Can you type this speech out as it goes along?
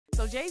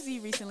So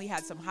JAYZ recently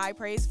had some high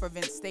praise for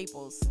Vince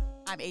Staples.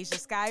 I'm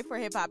Skye for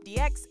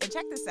HipHopDX, and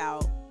check this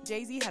out.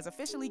 JAYZ has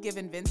officially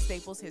given Vince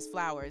Staples his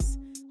flowers.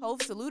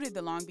 Hov saluted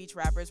the Long Beach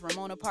rappers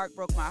Ramona Park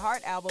Broke My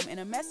Heart album in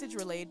a message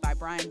relayed by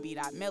Brian B.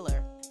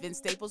 Miller. Vince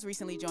Staples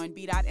recently joined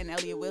B. and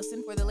Elliot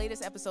Wilson for the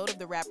latest episode of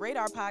the Rap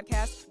Radar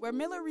podcast, where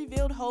Miller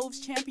revealed Hov's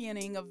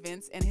championing of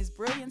Vince and his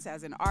brilliance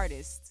as an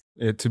artist.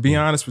 Yeah, to be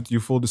honest with you,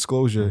 full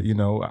disclosure, you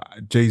know,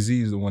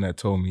 JAYZ is the one that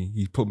told me.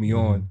 He put me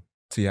on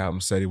to the album,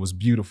 said it was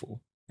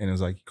beautiful. And it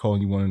was like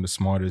calling you one of the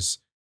smartest,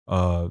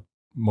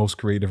 most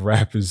creative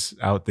rappers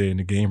out there in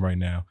the game right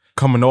now.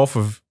 Coming off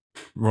of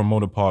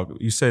Ramona Park,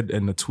 you said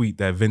in the tweet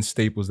that Vince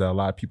Staples, that a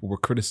lot of people were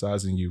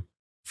criticizing you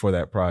for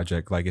that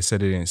project. Like, it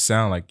said it didn't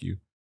sound like you.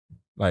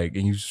 Like,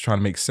 and you just trying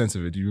to make sense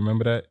of it. Do you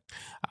remember that?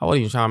 I wasn't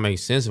even trying to make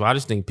sense of it. I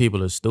just think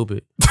people are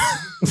stupid.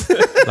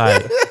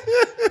 Like,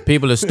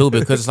 people are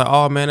stupid because it's like,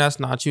 oh man, that's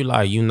not you.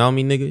 Like, you know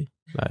me, nigga?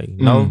 Like,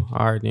 no?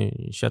 All right,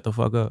 then shut the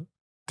fuck up.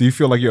 Do you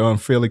feel like you're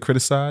unfairly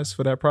criticized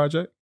for that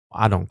project?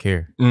 I don't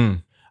care.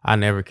 I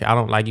never care. I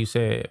don't, like you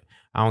said,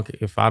 I don't care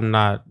if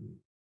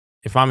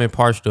I'm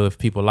impartial. If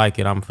people like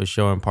it, I'm for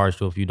sure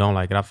impartial. If you don't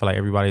like it, I feel like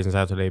everybody's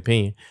entitled to their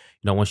opinion.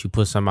 You know, once you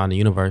put something out in the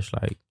universe,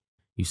 like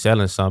you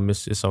selling something,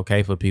 it's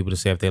okay for people to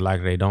say if they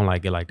like it or they don't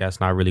like it. Like, that's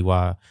not really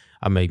why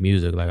I make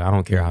music. Like, I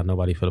don't care how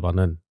nobody feel about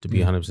nothing, to be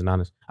 100%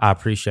 honest. I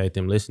appreciate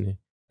them listening.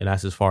 And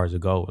that's as far as it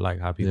goes, like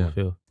how people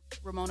feel.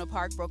 Ramona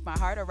Park Broke My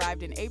Heart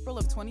arrived in April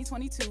of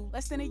 2022,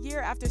 less than a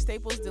year after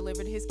Staples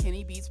delivered his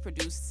Kenny Beats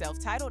produced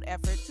self-titled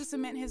effort to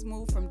cement his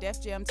move from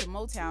Def Jam to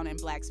Motown and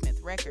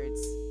Blacksmith Records.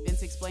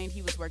 Vince explained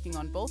he was working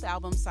on both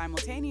albums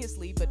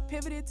simultaneously, but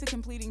pivoted to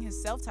completing his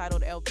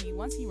self-titled LP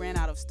once he ran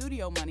out of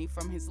studio money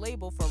from his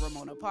label for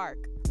Ramona Park.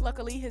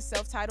 Luckily, his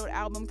self-titled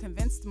album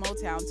convinced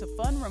Motown to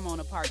fund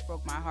Ramona Park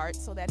Broke My Heart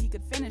so that he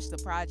could finish the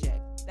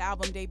project. The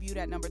album debuted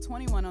at number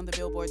 21 on the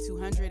Billboard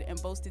 200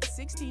 and boasted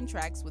 16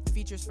 tracks with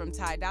features from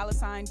Ty Dolla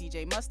 $ign,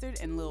 DJ Mustard,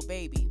 and Lil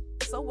Baby.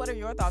 So what are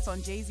your thoughts on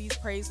JAYZ's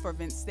praise for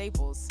Vince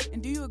Staples?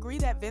 And do you agree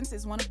that Vince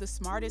is one of the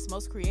smartest,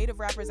 most creative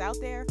rappers out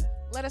there?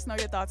 Let us know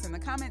your thoughts in the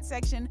comment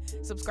section.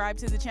 Subscribe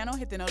to the channel,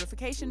 hit the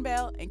notification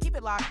bell, and keep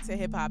it locked to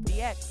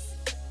HipHopDX.